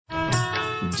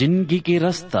जिंदगी के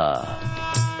रास्ता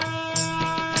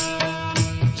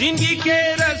जिंदगी के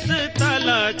रास्ता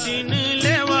ला चिन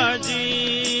लेवा जी,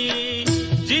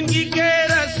 जिंदगी के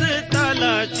रास्ता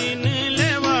ला चिन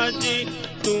लेवा जी,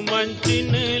 तू मन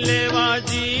चिन लेवा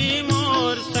जी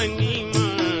मोर संगी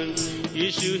मन,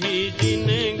 यीशु ही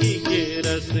जिंदगी के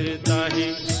रास्ता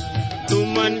है। तू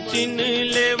मन चिन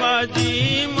लेवा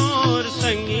जी मोर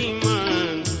संगी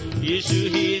मन, यीशु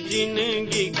ही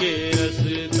जिंदगी के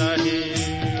रास्ता है।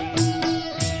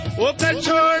 ओकर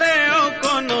छोड़े ओ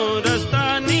कोनो रास्ता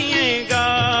निएगा,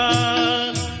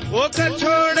 ओकर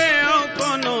छोड़े ओ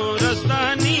कोनो रास्ता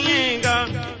निएगा,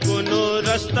 कोनो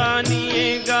रास्ता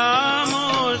निएगा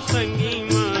मोर संगी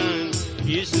मन,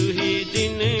 यीशु ही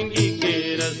जिंदगी के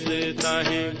रास्ता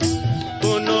है।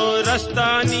 कोनो रास्ता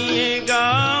निएगा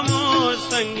मोर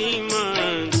संगी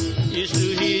मन, यीशु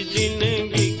ही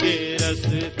जिंदगी के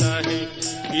रास्ता है।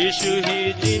 यीशु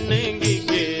ही जिंदगी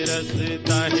के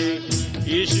रास्ता है,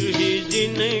 यीशु ही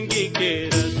जिंदगी के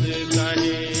रास्ता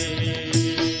है।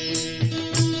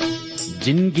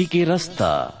 जिंदगी के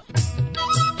रास्ता।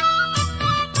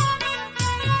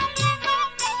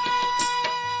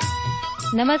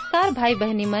 नमस्कार भाई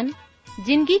बहनी मन,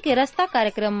 जिंदगी के रास्ता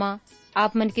कार्यक्रम में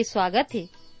आप मन के स्वागत है।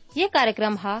 ये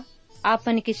कार्यक्रम हा आप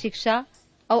मन की शिक्षा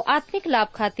और आत्मिक लाभ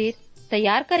खातिर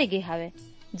तैयार करे गे हावे,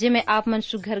 जिमे आप मन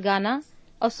सुघर गाना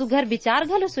और सुघर विचार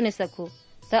घलो सुने सको।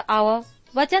 तो आओ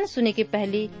वचन सुने के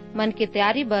पहले मन के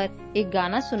तैयारी बर एक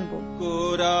गाना सुनबो।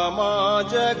 कोरामा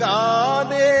जगा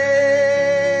दे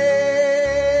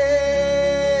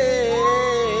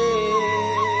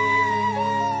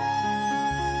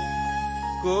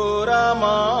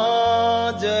कोरामा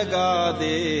जगा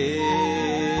दे,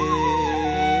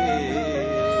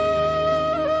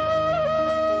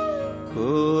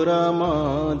 कोरामा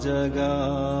जगा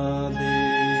दे।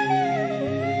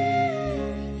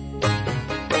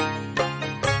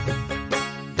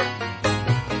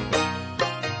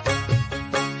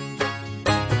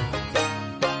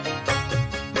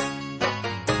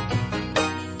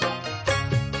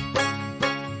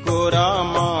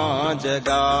 कोरामा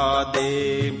जगा दे,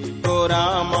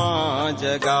 कोरामा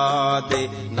जगा दे,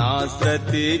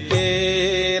 नासरत के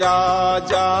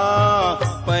राजा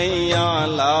पैया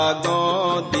लागो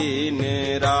दिन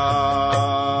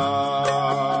रात।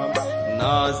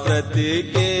 नासरत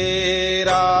के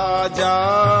राजा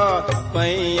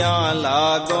पैया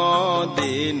लागो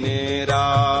दिन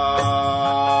रात।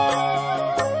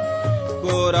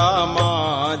 कोरामा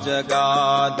जगा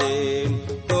दे,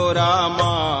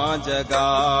 कोरामा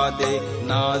जगा दे,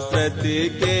 नासरत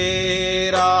के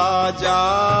राजा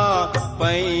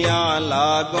पैया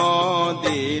लागो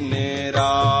दिन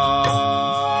रात।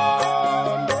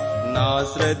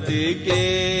 नासरत के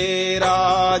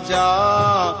राजा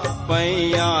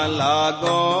पैया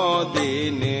लागो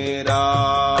दिन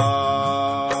रात।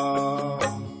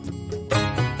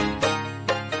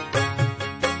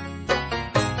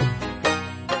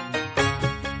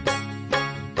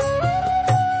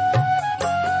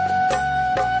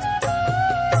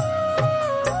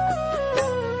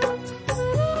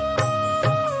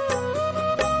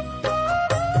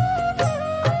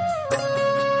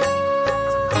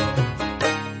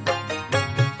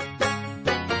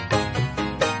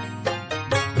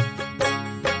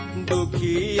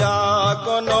 दुखिया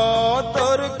कोनो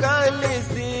तोर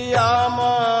कलिसिया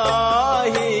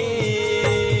माही,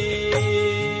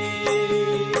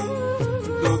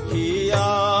 दुखिया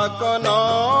कोनो,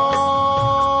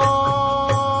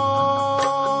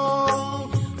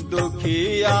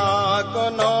 दुखिया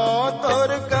कोनो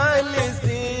तोर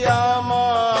कलिसिया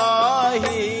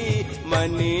माही,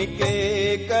 मनी के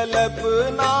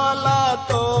कल्पना ला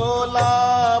तोला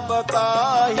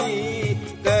बताही,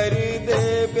 कर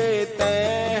देबे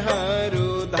हर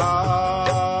उधार,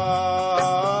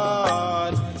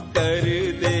 कर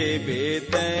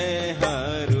देबे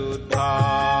हर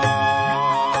उधार।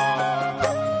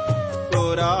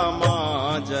 कोरामा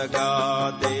जगा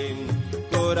दे,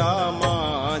 कोरामा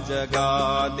जगा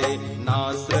दे,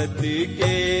 नासरत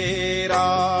के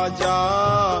राजा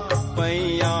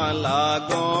पैया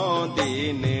लागो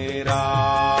दिन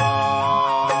रात।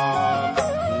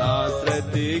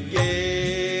 नासरत के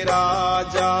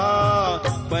राजा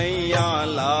पैया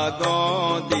लागो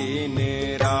दिन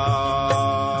रात।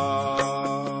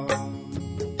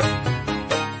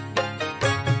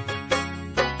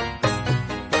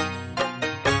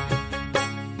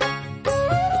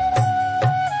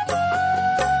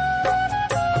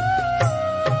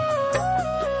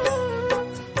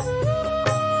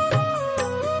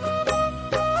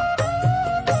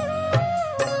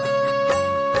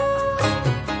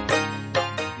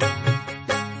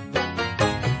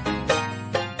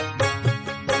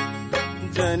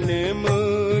 जन्म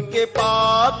के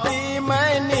पापी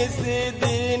मैं निस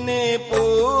दिन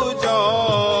पूजा,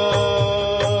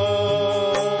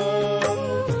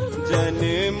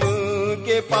 जन्म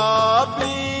के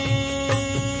पापी,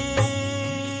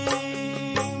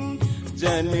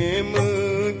 जन्म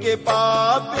के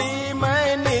पापी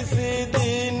मैं निस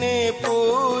दिन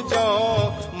पूजा,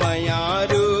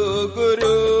 मयारू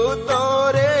गुरु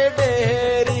तोरे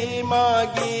डेरी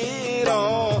मागीरो,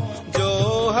 जो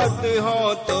हत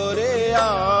हो तोरे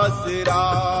आसरा,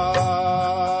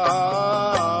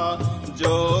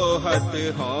 जो हत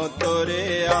हो तोरे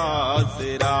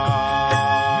आसरा।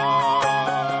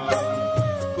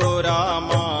 कोरा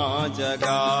माँ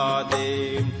जगा दे,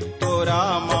 कोरा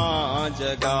माँ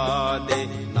जगा दे,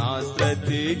 नासरत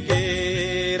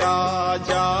के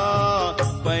राजा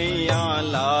पैया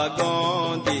लागो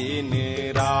दिन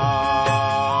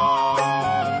रात,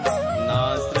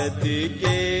 नासरत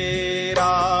के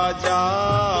राजा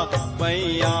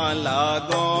पैया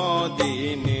लागो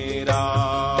दिन रात।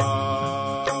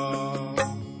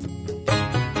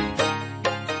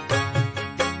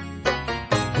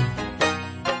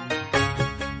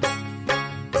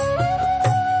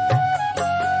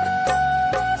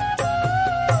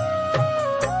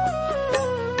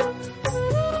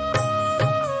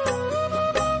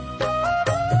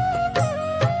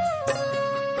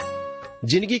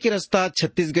 जिंदगी के रास्ता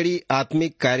छत्तीसगढ़ी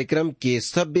आत्मिक कार्यक्रम के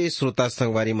सभ्य श्रोता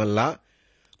संगवारी मल्ला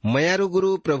मयारू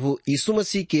गुरु प्रभु यीशु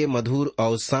मसीह के मधुर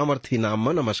और सामर्थी नाम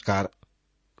में नमस्कार।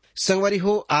 संगवारी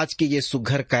हो, आज के ये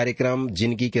सुघर कार्यक्रम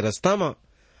जिंदगी के रास्ता में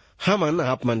हमन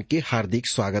आप मन के हार्दिक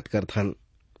स्वागत करथन।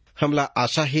 हमला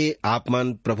आशा है आप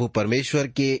मन प्रभु परमेश्वर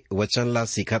के वचन ला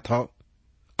सीखत हो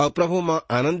और प्रभु में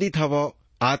आनंदित हवो,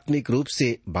 आत्मिक रूप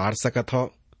से बाढ़ सकत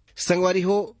हो। संगवारी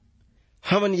हो,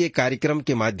 हमन ये कार्यक्रम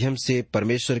के माध्यम से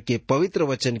परमेश्वर के पवित्र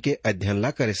वचन के अध्ययन ला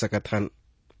करे सकत हन।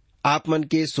 आप मन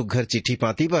के सुघर चिट्ठी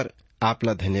पाती पर आप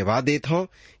ला धन्यवाद देत हो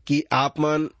कि आप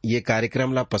मन ये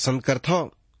कार्यक्रम ला पसंद करत हो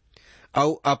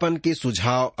और अपन के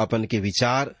सुझाव, अपन के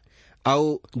विचार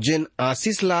और जिन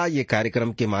आशीष ला ये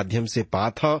कार्यक्रम के माध्यम से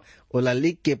पात हो ओला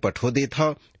लिख के पठो देत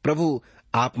हो। प्रभु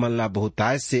आप मन ला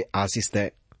बहुताय से आशीष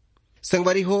दे।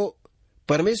 संगवारी हो,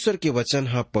 परमेश्वर के वचन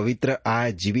हा पवित्र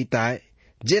आय, जीवित आय,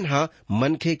 जिन हा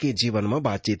मनखे के जीवन में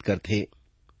बातचीत करथे।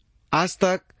 आज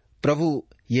तक प्रभु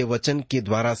ये वचन के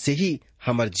द्वारा से ही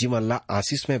हमार जीवन ला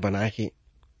आशीष में बनाए है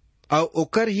और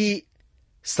ओकर ही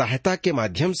सहायता के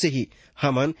माध्यम से ही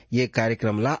हमन ये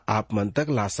कार्यक्रम ला आप मन तक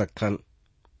ला सकथन।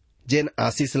 जिन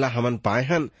आशीष ला हमन पाए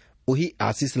हन वही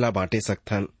आशीष ला बांटे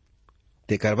सकथन।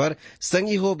 तेकर बर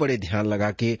संगी हो, बड़े ध्यान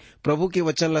लगा के प्रभु के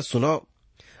वचन ला सुनो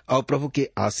और प्रभु के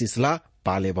आशीष ला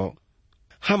पा लेबो।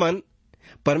 हमन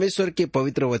परमेश्वर के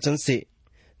पवित्र वचन से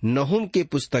नहूम के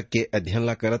पुस्तक के अध्ययन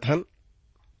ला करत हन।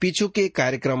 पीछू के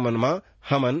कार्यक्रम मन में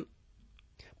हमन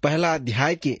पहला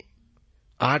अध्याय के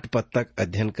 8 पद तक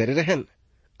अध्ययन करे रहन।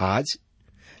 आज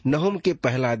नहूम के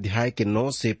पहला अध्याय के 9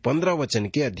 से 15 वचन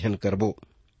के अध्ययन करबो।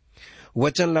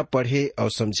 वचन ला पढ़े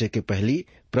और समझे के पहली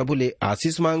प्रभु ले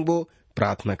आशीष मांगबो,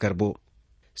 प्रार्थना करबो।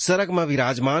 सरग में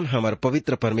विराजमान हमर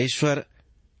पवित्र परमेश्वर,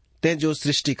 ते जो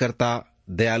सृष्टिकर्ता,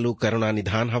 दयालु, करुणा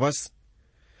निधान हवस,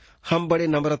 हम बड़े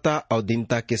नम्रता और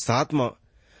दीनता के साथ में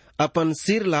अपन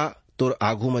सिर ला तोर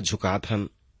आगू में झुकात हन,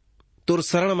 तोर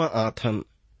शरण में आत हन,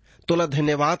 तोला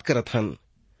धन्यवाद करत हन,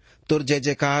 तोर जय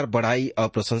जयकार, बड़ाई और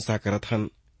प्रशंसा करत हन।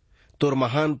 तोर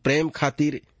महान प्रेम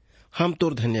खातिर हम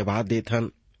तोर धन्यवाद देत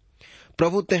हन।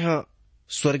 प्रभु तेहा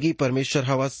स्वर्गीय परमेश्वर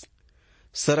हवस,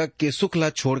 सरग के सुख ला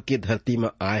छोड़ के धरती में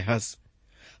आए हस,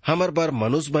 हमर बर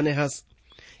मनुष्य बने हस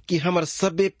कि हमर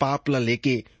सभे पाप ला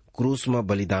लेके क्रूस में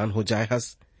बलिदान हो जाए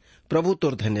हस। प्रभु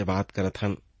तोर धन्यवाद करत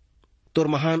हन। तोर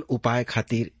महान उपाय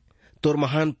खातिर, तोर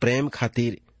महान प्रेम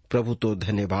खातिर प्रभु तोर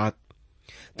धन्यवाद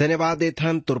धन्यवाद देत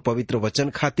हन। तोर पवित्र वचन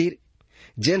खातिर,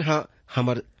 जेन हा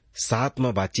हमर साथ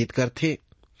में बातचीत करथे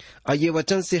और ये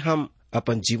वचन से हम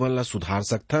अपन जीवन ला सुधार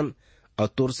सकथन और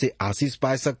तोर से आशीष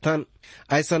पाए सकथन।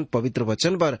 ऐसन पवित्र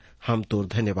वचन बर हम तोर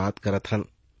धन्यवाद करत हन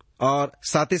और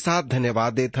साथ ही साथ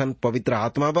धन्यवाद देत हन पवित्र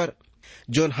आत्मा बर,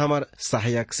 जोन हमर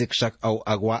सहायक, शिक्षक और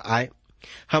अगुवा आए,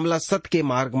 हमला सत्य के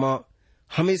मार्ग में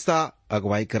हमेशा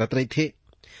अगुवाई करत रही थे,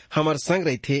 हमर संग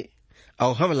रही थे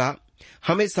और हमला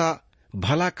हमेशा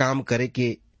भला काम करे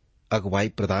के अगुवाई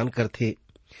प्रदान करथे।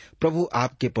 प्रभु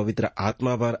आपके पवित्र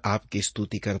आत्मा बर आपकी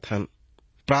स्तुति करथन,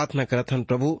 प्रार्थना करथन।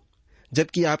 प्रभु,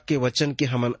 जबकि आपके वचन के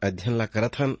हमन अध्ययन ला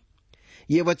करथन,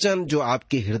 ये वचन जो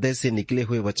आपके हृदय से निकले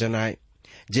हुए वचन आए,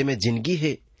 जेमे जिंदगी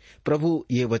है, प्रभु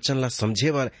ये वचन ला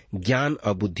समझे बर ज्ञान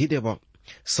और बुद्धि देवो,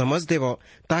 समझ देवो,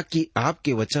 ताकि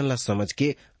आपके वचन ला समझ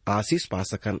के आशीष पा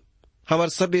सकन। हमार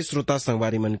सभी श्रोता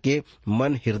संगवारी मन के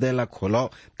मन हृदय ला खोलो,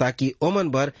 ताकि ओमन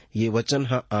बर ये वचन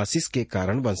आशीष के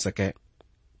कारण बन सके।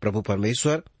 प्रभु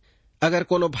परमेश्वर, अगर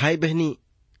कोनो भाई बहनी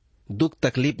दुख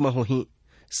तकलीफ में होही,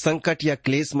 संकट या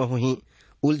क्लेश में होही,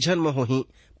 उलझन में होही,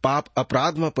 पाप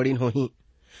अपराध में पड़ीन होही,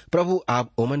 प्रभु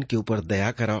आप ओमन के ऊपर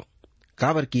दया करो,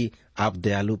 काबर की आप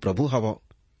दयालु प्रभु हवो।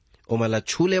 ओमला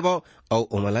छू लेवो और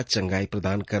ओमला चंगाई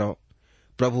प्रदान करो।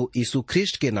 प्रभु यीशु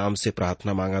ख्रिस्ट के नाम से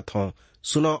प्रार्थना मांगत हो,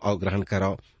 सुनो और ग्रहण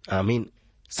करो, आमीन।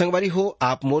 संगवारी हो,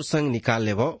 आप मोर संग निकाल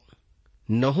लेवो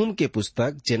नहुम के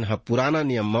पुस्तक, जिन्हा पुराना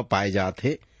नियम में पाए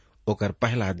जाते, ओकर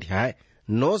पहला अध्याय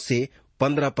 9 से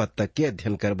 15 पद तक के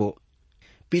अध्ययन करबो।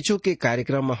 पीछू के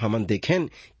कार्यक्रम में हमन देखें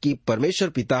कि परमेश्वर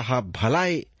पिता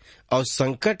भलाई और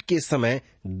संकट के समय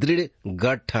दृढ़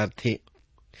गढ़ ठहर थे,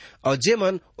 और जे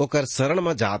मन ओकर शरण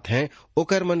में जात हैं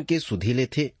ओकर मन के सुधीले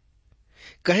थे।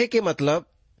 कहे के मतलब,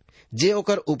 जे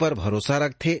ओकर ऊपर भरोसा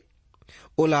रखथे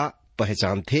ओला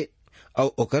पहचान थे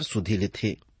और ओकर सुधीले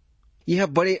थे। यह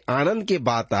बड़े आनंद के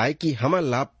बात आए कि हमन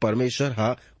ला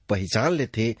परमेश्वर पहचान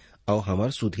लेथे और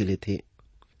हमर सुधीले थे।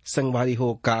 संगवारी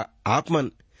हो, का आप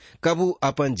मन कबू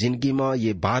अपन जिंदगी में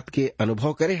ये बात के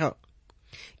अनुभव करे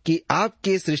कि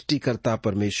आपके सृष्टिकर्ता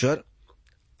परमेश्वर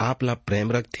आपला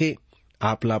प्रेम रखथे,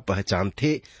 आपला पहचान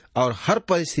थे और हर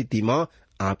परिस्थिति में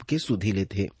आपके सुधीले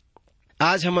थे।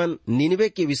 आज हमन निनवे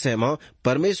के विषय में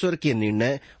परमेश्वर के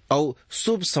निर्णय और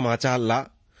शुभ समाचार ला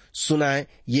सुनाए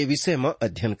ये विषय में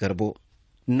अध्ययन करबो।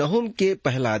 नहुम के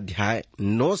पहला अध्याय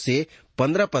 9 से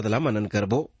 15 पद ला मनन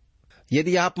करबो।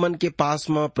 यदि आप मन के पास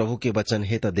में प्रभु के वचन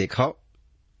है तो देखो,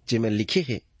 जिसमें लिखे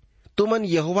है, तुमन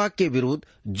यहोवा के विरुद्ध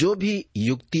जो भी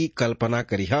युक्ति कल्पना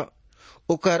करिहा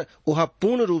ओकर वह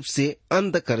पूर्ण रूप से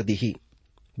अंध कर दीही।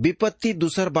 विपत्ति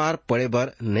दूसर बार पड़े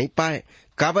बर नहीं पाए,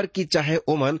 काबर की चाहे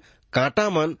ओमन कांटा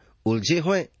मन उलझे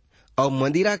होए और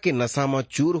मंदिरा के नशा में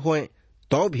चूर होए,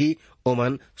 तो भी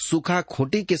ओमन सूखा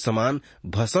खूंटी के समान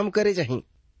भस्म करे जहीं।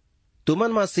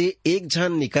 तुमन में से एक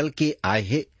जन निकल के आए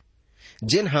है,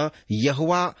 जिन्हा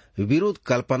यहोवा विरुद्ध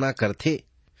कल्पना करथे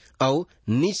और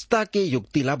निजता के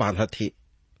युक्ति ला बांधा थे।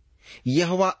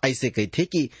 यहोवा ऐसे कहते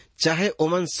कि चाहे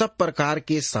ओमन सब प्रकार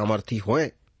के सामर्थी होए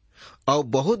और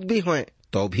बहुत भी होए,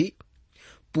 तो भी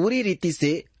पूरी रीति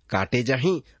से काटे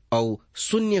जाहीं और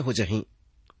शून्य हो जाहीं।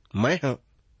 मैं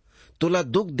तोला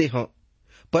दुख दे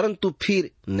परंतु फिर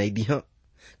नहीं दी,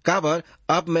 काबर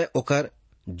अब मैं ओकर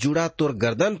जुड़ा तोर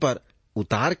गर्दन पर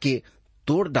उतार के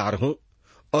तोड़ डार हूं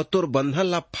और तोर बंधन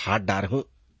ला फाड़ डार हूं।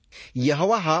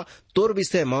 यहोवा तोर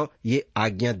विषय में ये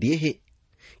आज्ञा दिए है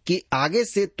कि आगे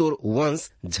से तोर वंश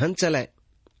झन चले।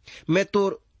 मैं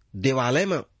तोर देवालय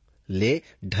में ले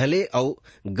ढले और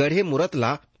गढ़े मूरत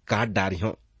ला काट डारी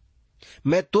हूं।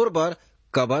 मैं तोर बर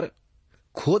कबर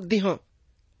खोद दी हूं,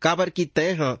 काबर की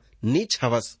तय नीच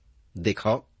हवस।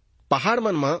 देखो, पहाड़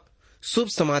मन में शुभ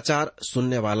समाचार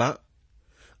सुनने वाला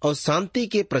और शांति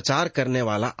के प्रचार करने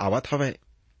वाला आवत हवे।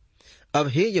 अब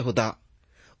हे यहूदा,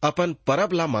 अपन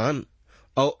परब ला मान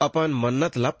और अपन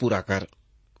मन्नत ला पूरा कर,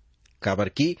 काबर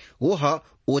की वो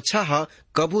ओछा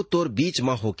कभू तोर बीच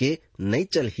में होके नहीं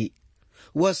चलही,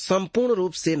 वह संपूर्ण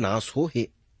रूप से नाश हो है।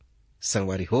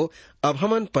 संगवारी हो, अब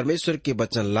हमन परमेश्वर के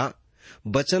वचन ला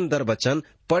वचन दर वचन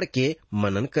पढ़ के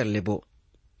मनन कर लेबो।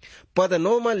 पद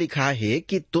 9 में लिखा है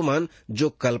कि तुमन जो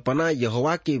कल्पना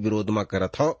यहोवा के विरोध में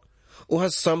करत हो, वह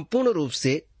संपूर्ण रूप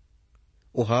से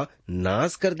वह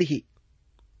नाश कर दी।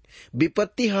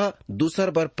 विपत्ति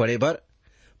दूसर बर पड़े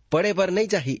बर नहीं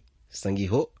जाही। संगी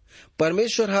हो,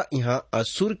 परमेश्वर यहाँ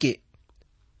असुर के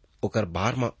ओकर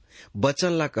बार में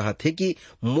वचन ला कहत है कि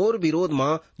मोर विरोध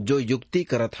में जो युक्ति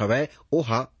करत हवै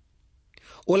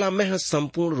ओला मैं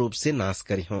संपूर्ण रूप से नाश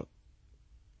करी हूं।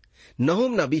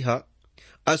 नहुम नबी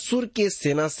असुर के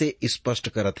सेना से स्पष्ट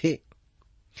करत है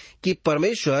कि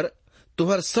परमेश्वर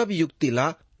तुहर सब युक्ति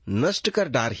ला नष्ट कर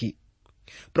डारही।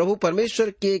 प्रभु परमेश्वर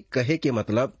के कहे के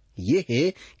मतलब ये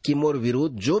है कि मोर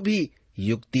विरुद्ध जो भी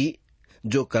युक्ति,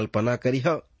 जो कल्पना करी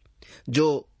है,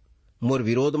 जो मोर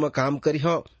विरोध में काम करी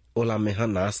है, ओला में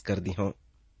नाश कर दी हूं।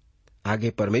 आगे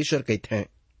परमेश्वर कहते हैं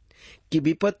कि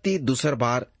विपत्ति दूसर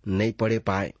बार नहीं पड़े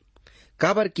पाए,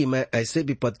 काबर कि मैं ऐसे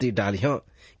विपत्ति डाली हूं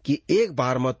कि एक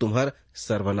बार में तुम्हार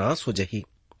सर्वनाश हो जाही।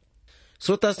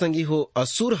 श्रोता संगी हो,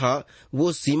 असुर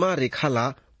वो सीमा रेखा ला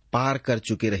पार कर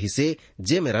चुके रही से,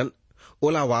 जे मेरन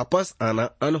ओला वापस आना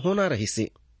अनहोना रही से।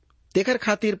 तेकर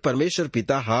खातिर परमेश्वर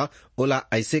पिता ओला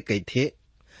ऐसे कहते।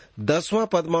 10वां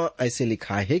पद में ऐसे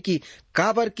लिखा है कि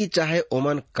काबर की चाहे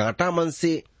ओमन कांटा मन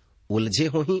से उलझे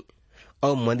होही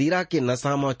और मदिरा के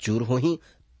नशा में चूर होही,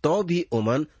 तो भी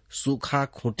ओमन सूखा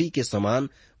खूंटी के समान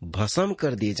भस्म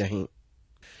कर दिए जाहीं।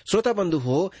 श्रोता बंधु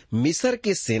हो, मिस्र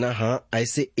के सेना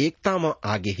ऐसे एकता में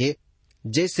आगे है,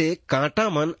 जैसे कांटा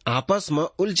मन आपस में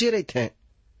उलझे रहते हैं,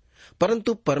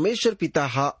 परंतु परमेश्वर पिता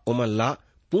हा ओमल्ला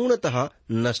पूर्णतः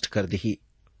नष्ट कर दी।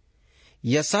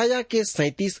 यसाया के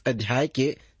 37 अध्याय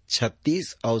के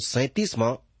 36 और 37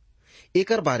 में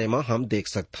एकर बारे में हम देख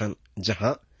सकथन,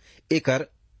 जहां एकर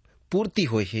पूर्ति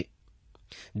हुई है,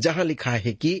 जहां लिखा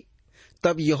है कि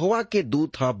तब यहोवा के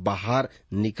दूत हा बाहर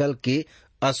निकल के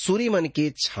असुरी मन के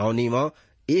छावनी में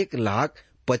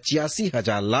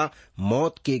 1,85,000 ला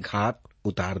मौत के घाट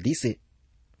उतार दी से।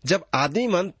 जब आदमी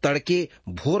मन तड़के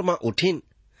भोर में उठिन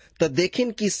तो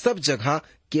देखिन कि सब जगह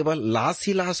केवल लाश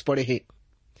ही लाश पड़े है।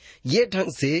 ये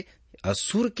ढंग से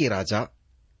असुर के राजा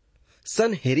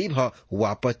सनहेरीब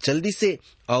वापस चल दी से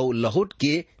और लहुट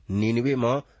के निनवे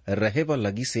में रहे ब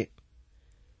लगी से।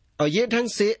 और ये ढंग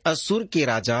से असुर के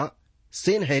राजा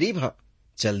सनहेरीब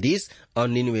चल दीस और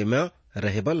निनवे में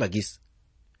रहे ब लगिस।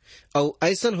 और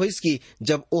ऐसन होइस कि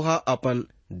जब ओहा अपन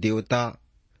देवता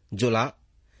जोला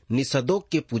निसदोक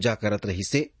के पूजा करत रही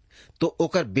से, तो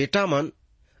ओकर बेटा मन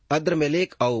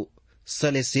अद्रमेलेक और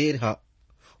सलेसेर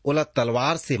ओला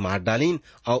तलवार से मार डालिन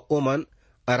और ओमन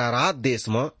अरारात देश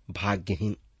में भाग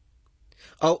गहीन।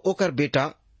 और ओकर बेटा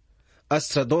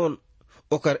अस्त्रदोन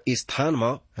ओकर स्थान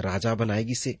में राजा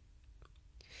बनाएगी से।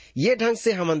 ये ढंग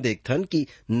से हमन देखथन कि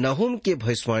नहुम के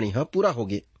भविष्यवाणी पूरा हो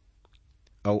गए।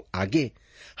 और आगे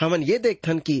हमन ये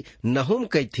देखथन कि नहुम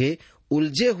कैथे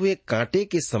उलझे हुए कांटे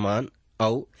के समान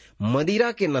और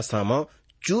मदिरा के नशा में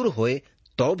चूर होए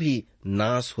तो भी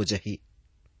नाश हो जाही।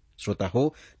 श्रोता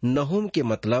हो, नहुम के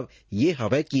मतलब ये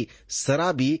हवे कि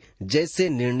शराबी जैसे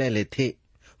निर्णय लेथे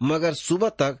मगर सुबह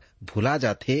तक भुला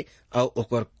जाथे और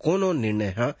ओकर कोनो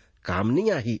निर्णय काम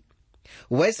नहीं आही,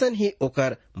 वैसन ही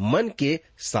ओकर मन के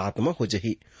साथ में हो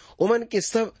जही। ओमन के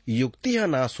सब युक्ति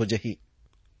नाश हो जही।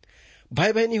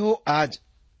 भाई बहनी हो, आज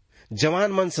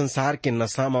जवान मन संसार के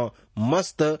नशा में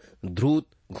मस्त ध्रुत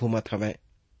घूमत हवे।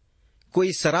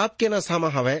 कोई शराब के नशा में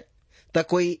हवे तो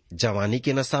कोई जवानी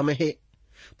के नशा में है,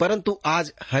 परंतु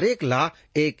आज हरेक ला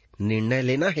एक निर्णय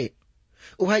लेना है।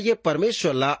 वह ये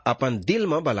परमेश्वर ला अपन दिल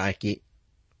में बलाए के।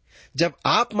 जब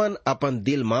आप मन अपन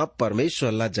दिल में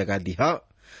परमेश्वर ला जगा दिया,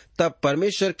 तब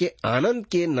परमेश्वर के आनंद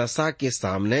के नशा के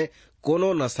सामने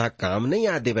कोनो नशा काम नहीं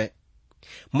आ देवे।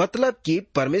 मतलब कि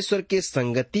परमेश्वर के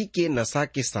संगति के नशा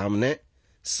के सामने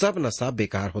सब नशा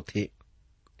बेकार होते।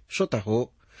 श्रोता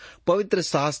हो, पवित्र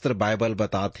शास्त्र बाइबल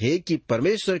बताते कि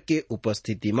परमेश्वर के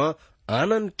उपस्थिति में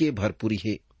आनंद के भरपूरी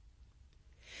है।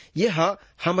 यह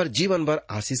हमार जीवन भर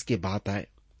आशीष के बात है।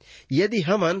 यदि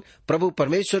हमन प्रभु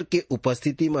परमेश्वर के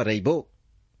उपस्थिति में रहिबो,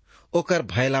 ओकर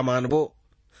भयला मानबो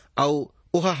और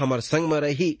वह हमार संग में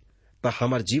रही, तो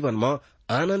हमार जीवन में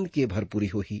आनंद के भरपूरी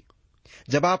होही।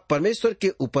 जब आप परमेश्वर के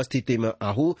उपस्थिति में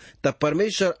आहू, तब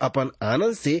परमेश्वर अपन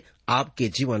आनंद से आपके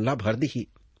जीवन ला भर दी।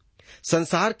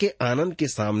 संसार के आनंद के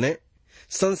सामने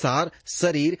संसार,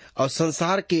 शरीर और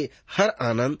संसार के हर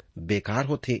आनंद बेकार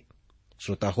होते।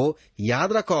 श्रोता हो,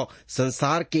 याद रखो,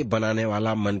 संसार के बनाने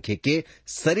वाला मनखे के,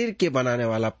 शरीर के बनाने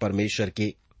वाला परमेश्वर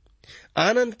के,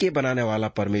 आनंद के बनाने वाला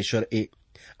परमेश्वर ए,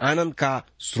 आनंद का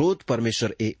स्रोत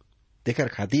परमेश्वर ए। तेकर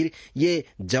खातिर ये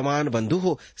जवान बंधु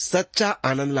हो, सच्चा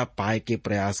आनंद ला पाए के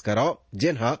प्रयास करो,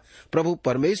 जिन्हा प्रभु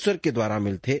परमेश्वर के द्वारा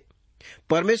मिलते।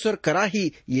 परमेश्वर करा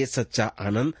ही ये सच्चा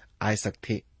आनंद आए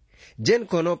सकते। जिन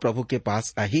कोनो प्रभु के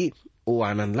पास आही, वो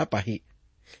आनंद ला पाही।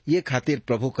 ये खातिर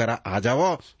प्रभु करा आ जाओ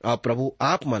और प्रभु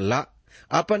आप मन ला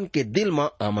अपन के दिल में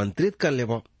आमंत्रित कर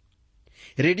लेवो।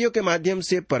 रेडियो के माध्यम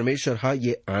से परमेश्वर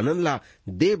ये आनंद ला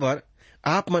दे बर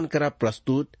आप मन करा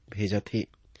प्रस्तुत भेजत हे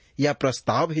या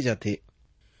प्रस्ताव भेजत हे।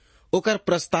 ओकर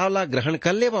प्रस्ताव ला ग्रहण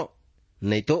कर लेवो,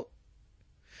 नहीं तो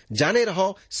जाने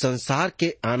रहो संसार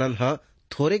के आनंद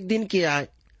थोड़े दिन के आए,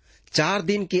 4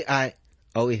 दिन के आए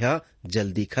और यह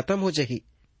जल्दी खत्म हो जाही।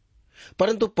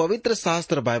 परंतु पवित्र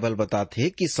शास्त्र बाइबल बताते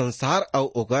कि संसार और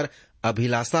ओकर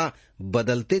अभिलाषा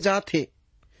बदलते जाते,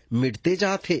 मिटते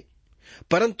जाते,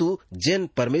 परंतु जिन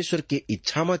परमेश्वर के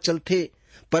इच्छा में चलते,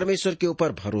 परमेश्वर के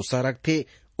ऊपर भरोसा रखते,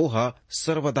 वह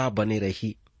सर्वदा बने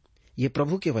रही। ये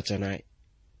प्रभु के वचन आए।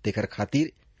 तेकर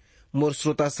खातिर मोर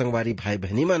श्रोता संगवारी भाई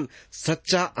बहनी मन,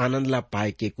 सच्चा आनंद ला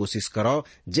पाए के कोशिश करो,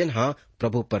 जिन्हा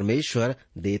प्रभु परमेश्वर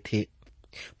दे थे।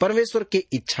 परमेश्वर के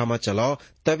इच्छा में चलो,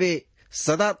 तबे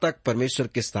सदा तक परमेश्वर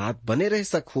के साथ बने रह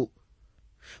सकू।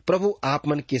 प्रभु आप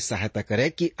मन की सहायता करे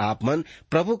कि आप मन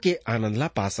प्रभु के आनंद ला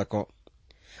पा सको।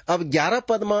 अब 11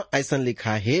 पद में ऐसा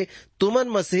लिखा है, तुमन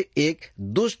में से एक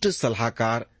दुष्ट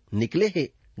सलाहकार निकले है,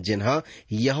 जिन्हा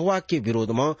यहोवा के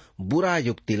विरोध में बुरा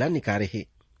युक्ति ला निकारे है।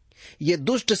 ये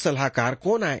दुष्ट सलाहकार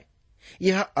कौन आए?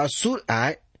 यह असुर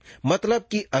आए, मतलब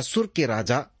कि असुर के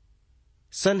राजा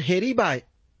सनहेरीब आए।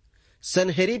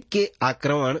 सनहेरीब के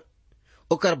आक्रमण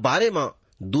ओकर बारे में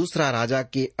दूसरा राजा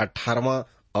के 18वां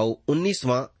और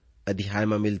 19वां अध्याय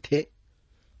में मिलते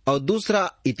और दूसरा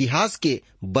इतिहास के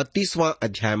 32वां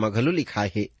अध्याय में घलो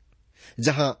लिखाए है,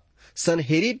 जहां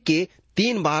सनहेरीब के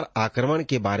 3 बार आक्रमण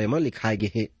के बारे में लिखाए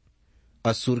गए है।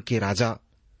 असुर के राजा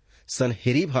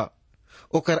सनहेरीब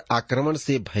ओकर आक्रमण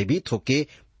से भयभीत होके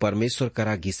परमेश्वर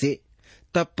करा घिसे,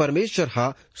 तब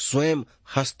परमेश्वर स्वयं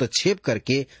हस्तक्षेप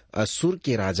करके असुर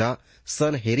के राजा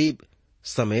सनहेरीब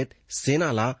समेत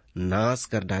सेना ला नाश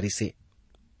कर डारी से।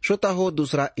 श्रोता हो,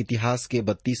 दूसरा इतिहास के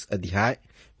 32 अध्याय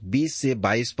 20 से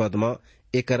 22 पद में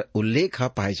एकर उल्लेख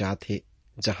पाए जाते,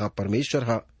 जहां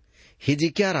परमेश्वर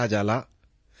हिजकिय्याह राजा ला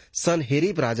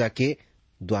सनहेरीब राजा के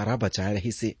द्वारा बचाए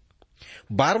रही से।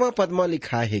 12वां पद में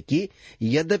लिखा है कि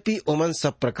यद्यपि ओमन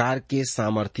सब प्रकार के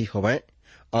सामर्थी होवे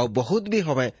और बहुत भी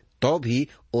होवे, तो भी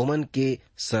ओमन के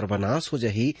सर्वनाश हो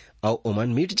जही और ओमन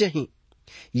मिट जही।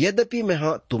 यद्यपि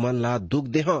मैं तुमन ला दुख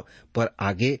देह पर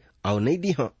आगे और नहीं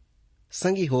दी।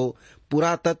 संगी हो,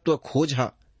 पुरातत्व खोज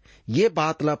ये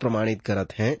बात ला प्रमाणित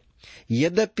करत हैं,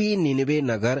 यद्यपि निनवे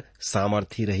नगर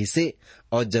सामर्थी रही से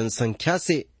और जनसंख्या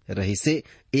से रही से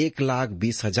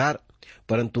 1,20,000,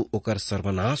 परंतु ओकर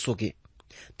सर्वनाश हो गए।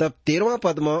 तब 13वां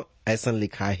पद में ऐसा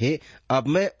लिखा है, अब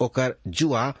मैं ओकर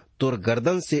जुआ तोर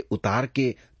गर्दन से उतार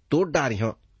के तोड़ डारी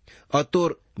हूं और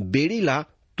तोर बेड़ी ला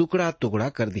टुकड़ा टुकड़ा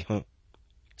कर दी हूं।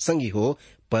 संगी हो,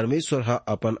 परमेश्वर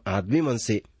अपन आदमी मन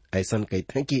से ऐसा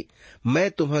कहते हैं कि मैं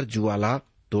तुम्हार जुआ ला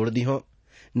तोड़ दी हूं।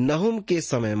 नहुम के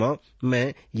समय में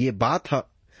मैं ये बात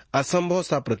असंभव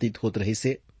सा प्रतीत होत रही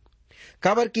से,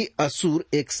 काबर की असुर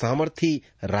एक सामर्थी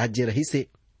राज्य रही से,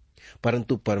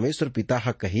 परंतु परमेश्वर पिता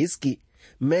कहीस कि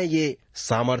मैं ये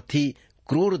सामर्थी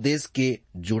क्रूर देश के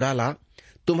जुड़ा ला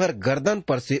तुम्हार गर्दन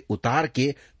पर से उतार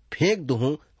के फेंक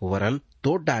दूं, वरन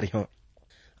तोड़ डारी हूं।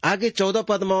 आगे 14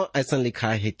 पद में ऐसा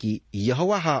लिखा है कि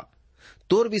यहोवा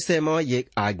तोर विषय में ये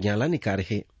आज्ञा ला निकारे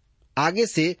है, आगे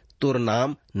से तोर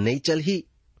नाम नहीं चल ही।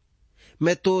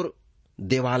 मैं तोर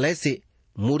देवालय से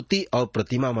मूर्ति और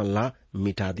प्रतिमा मन ला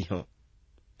मिटा दी हूं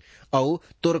और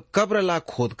तोर कब्र ला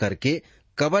खोद करके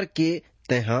कब्र के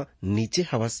तह नीचे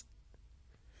हवस।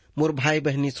 मोर भाई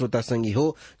बहनी श्रोता संगी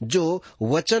हो, जो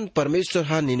वचन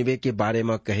परमेश्वर निनवे के बारे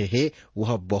में कहे है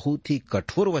वह बहुत ही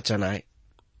कठोर वचन आए।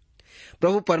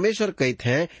 प्रभु परमेश्वर कहते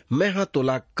हैं, मैं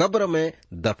तोला कब्र में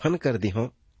दफन कर दी हूं।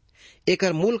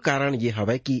 एकर मूल कारण ये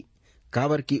हवे कि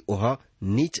काबर की ओह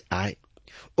नीच आए,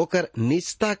 ओकर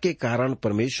नीचता के कारण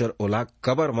परमेश्वर ओला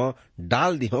कब्र में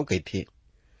डाल दी हूं कहते।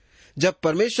 जब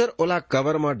परमेश्वर ओला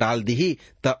कब्र में डाल दी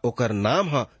त ओकर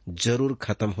नाम जरूर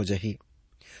खत्म हो जाही,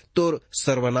 तोर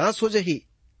सर्वनाश हो जाही।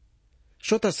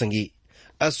 श्रोता संगी,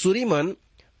 असुरी मन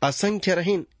असंख्य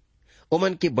रहीन,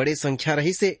 ओमन के बड़े संख्या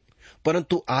रही से,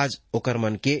 परंतु आज ओकर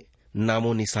मन के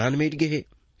नामो निशान मिट गए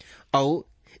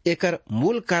और एकर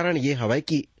मूल कारण ये हवे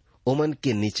कि ओमन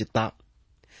के नीचता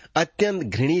अत्यंत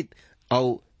घृणित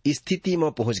और स्थिति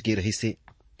में पहुंच गई रही से।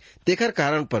 तेकर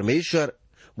कारण परमेश्वर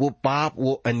वो पाप,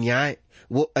 वो अन्याय,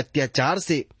 वो अत्याचार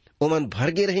से ओमन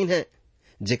भर गए रही हैं,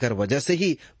 जेकर वजह से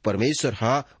ही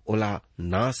परमेश्वर ओला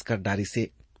नाश कर डारी से,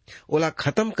 ओला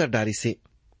खत्म कर डारी से।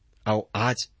 और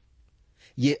आज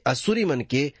ये असुरी मन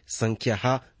के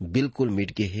संख्या बिल्कुल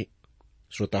मिट गए है।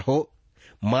 श्रोता हो,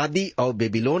 मादी और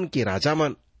बेबीलोन के राजा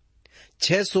मन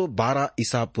 612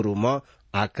 ईसा पूर्व में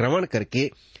आक्रमण करके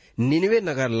निनवे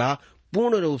नगर ला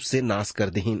पूर्ण रूप से नाश कर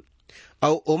दीन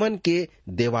और ओमन के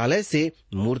देवालय से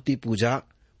मूर्ति पूजा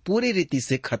पूरी रीति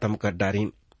से खत्म कर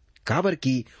डारीन। काबर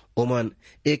की ओमन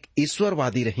एक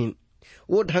ईश्वरवादी रहीन,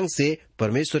 वो ढंग से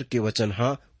परमेश्वर के वचन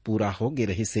पूरा हो गए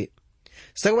रही से।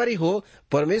 संगवारी हो,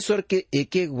 परमेश्वर के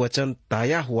एक एक वचन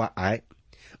ताया हुआ आए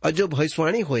और जो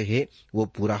भविष्यवाणी हुए है वो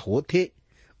पूरा होते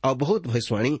और बहुत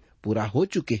भविष्यवाणी पूरा हो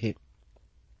चुके हैं।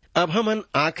 अब हम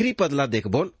आखिरी पदला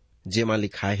देखबो, जेमा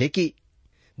लिखा है कि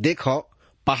देखो,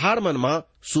 पहाड़ मन में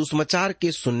सुसमाचार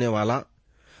के सुनने वाला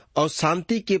और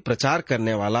शांति के प्रचार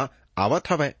करने वाला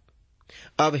आवत हवे।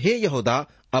 अब हे यहूदा,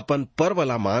 अपन पर्व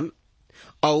ला मान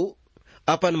और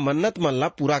अपन मन्नत मन ला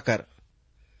पूरा कर,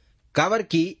 काबर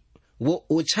की वो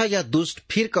ओछा या दुष्ट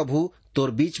फिर कभू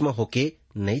तोर बीच में होके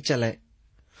नहीं चले,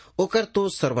 ओकर तो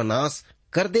सर्वनाश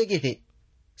कर देगे है।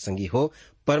 संगी हो,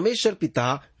 परमेश्वर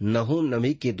पिता नहूम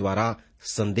नबी के द्वारा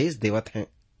संदेश देवत हैं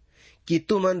कि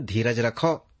तुमन धीरज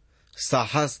रखो,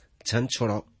 साहस झन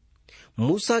छोड़ो,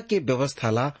 मूसा के व्यवस्था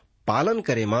ला पालन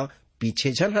करे मां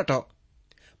पीछे झन हटो।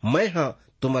 मैं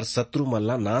तुम्हार शत्रु मन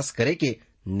ला नाश करे के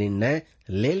निर्णय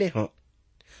ले ले हूं।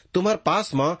 तुम्हार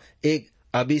पास में एक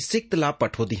अभिषिक्त ला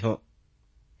पठो दी हूं।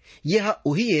 यह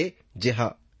वही है जेहा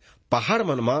पहाड़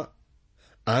मन में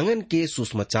आंगन के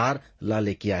सुसमाचार ला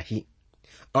लेके आही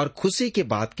और खुशी के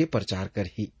बात के प्रचार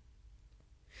करही।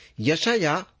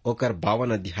 यशाया ओकर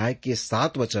 52 अध्याय के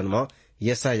 7 वचन में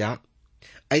यशाया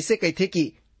ऐसे कहते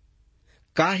कि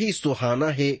काही सुहाना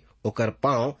है ओकर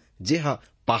पांव जेहा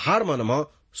पहाड़ मन में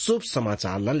शुभ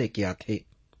समाचार ला लेके आथे,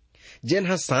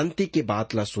 जेनहा शांति के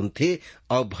बात ला सुनथे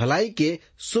और भलाई के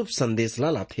शुभ संदेश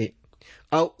ला लाथे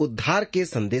और उद्धार के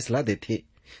संदेश ला देथे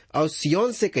और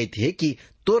सियोन से कहथे कि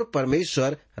तोर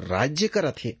परमेश्वर राज्य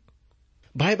करथे।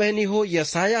 भाई बहनी हो,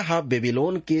 यसाया हा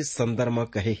बेबीलोन के संदर्भ में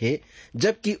कहे है,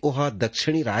 जबकि ओहा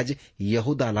दक्षिणी राज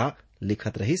यहूदा ला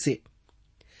लिखत रही से।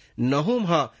 नहूम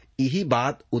हा यही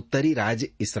बात उत्तरी राज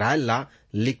इसराइल ला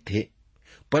लिखथे,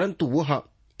 परंतु वह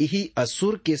यही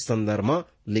असुर के संदर्भ में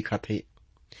लिखा थे।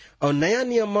 और नया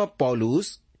नियम में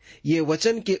पौलुस ये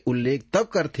वचन के उल्लेख तब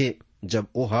करथे जब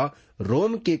ओहा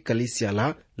रोम के कलीसिया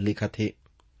ला लिखा थे।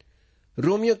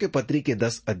 रोमियो के पत्री के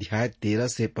 10 अध्याय 13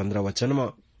 से 15 वचन में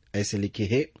ऐसे लिखे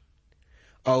है,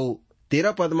 और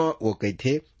 13 पद में वो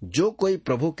कहते, जो कोई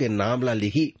प्रभु के नाम ला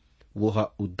लिही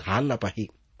वो उद्धार ला पाही।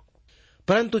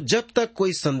 परंतु जब तक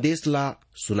कोई संदेश ला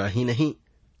सुना ही नहीं,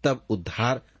 तब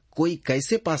उद्धार कोई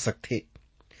कैसे पा सकते।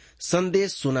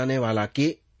 संदेश सुनाने वाला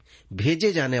के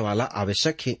भेजे जाने वाला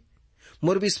आवश्यक है।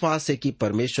 मोर विश्वास है कि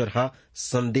परमेश्वर हा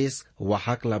संदेश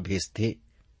वाहक ला भेजते।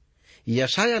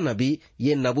 यशाया नबी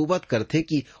ये नबूवत करते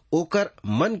कि ओकर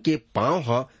मन के पांव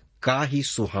हा का ही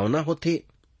सुहावना होते,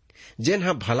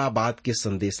 जेनहा भला बात के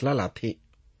संदेश ला लाथे।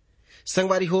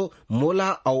 संगवारी हो,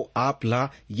 मोला और आप ला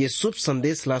ये शुभ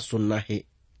संदेश ला सुनना है,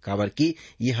 काबर की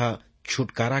यह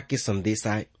छुटकारा के संदेश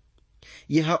आए,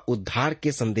 यह उद्धार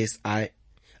के संदेश आए।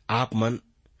 आप मन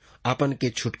अपन के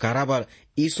छुटकारा बर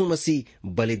यीशु मसीह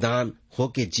बलिदान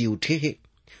होके जी उठे है,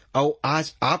 और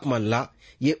आज आप मन ला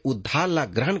ये उद्धार ला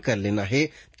ग्रहण कर लेना है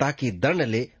ताकि दंड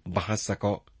ले बहा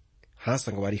सको। हाँ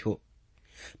संगवारी हो,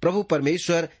 प्रभु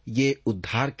परमेश्वर ये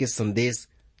उद्धार के संदेश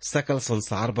सकल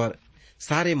संसार पर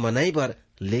सारे मनई बर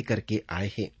लेकर के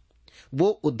आए हैं। वो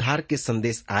उद्धार के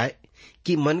संदेश आए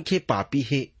कि मन के पापी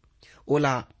है,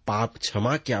 ओला पाप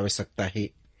क्षमा की आवश्यकता है।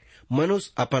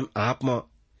 मनुष्य अपन आप में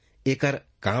एकर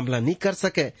काम ला नहीं कर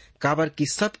सके, काबर की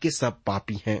सब के सब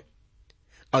पापी हैं,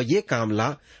 और ये काम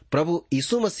ला प्रभु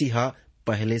यीशु मसीहा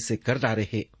पहले से कर डारे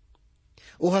है।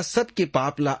 वह सब के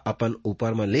पाप ला अपन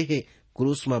ऊपर में ले है,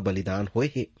 क्रूस में बलिदान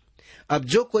होए है। अब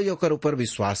जो कोई ओकर ऊपर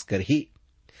विश्वास करही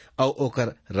और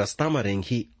ओकर रास्ता में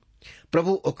रेंगी,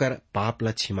 प्रभु ओकर पाप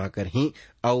ला क्षमा करही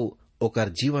और ओकर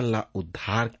जीवन ला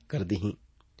उद्धार कर दही।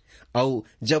 और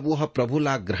जब वह प्रभु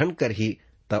ला ग्रहण करही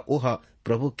तब वह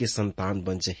प्रभु के संतान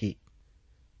बन जही।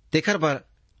 तेखर बर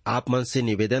आप मन से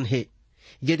निवेदन है,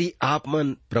 यदि आप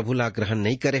मन प्रभु ला ग्रहण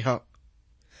नहीं करे हो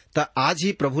तो आज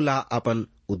ही प्रभु ला अपन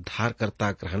उद्धार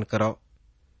करता ग्रहण करो।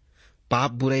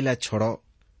 पाप बुराई ला छोड़ो,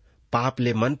 पाप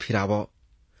ले मन फिरावो,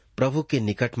 प्रभु के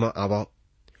निकट में आवो।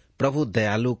 प्रभु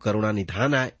दयालु करुणा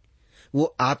निधान आए,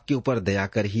 वो आपके ऊपर दया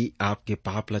कर ही आपके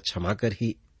पाप ला क्षमा कर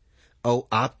ही और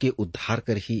आपके उद्धार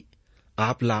कर ही,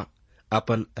 आप ला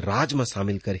अपन राज में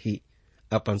शामिल कर ही,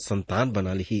 अपन संतान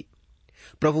बना ली।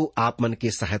 प्रभु आप मन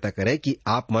की सहायता करे कि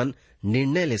आप मन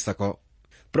निर्णय ले सको।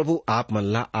 प्रभु आप मन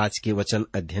ला आज के वचन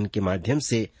अध्ययन के माध्यम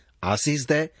से आशीष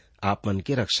दे, आप मन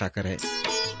की रक्षा करे।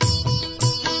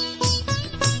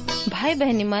 भाई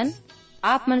बहनी मन,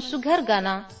 आप मन सुघर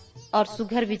गाना और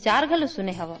सुघर विचार घलो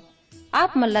सुने हवा।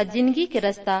 आप मन ला जिंदगी के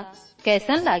रास्ता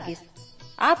कैसन लागिस?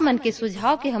 आप मन के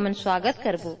सुझाव के हमन स्वागत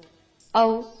करबो।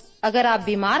 और अगर आप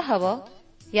बीमार हवा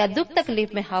या दुख तकलीफ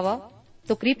में हवा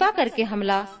तो कृपा करके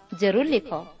हमला जरूर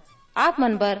लिखो। आप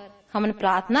मन बर हमन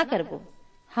प्रार्थना करबो।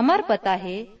 हमार पता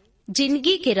है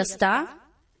जिंदगी के रास्ता,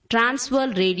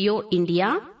 Trans World Radio India,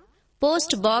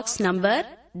 post box number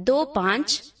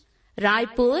 25,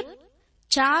 Raipur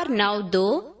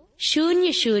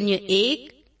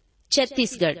 492001,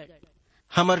 Chhattisgarh.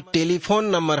 हमार टेलीफोन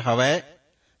नंबर हवै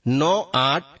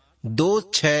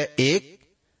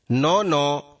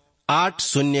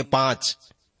 9826199805।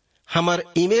 हमार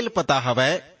ईमेल पता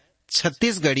हवै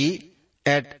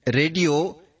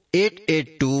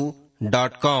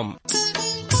छत्तीसगढ़ी@radio882.com।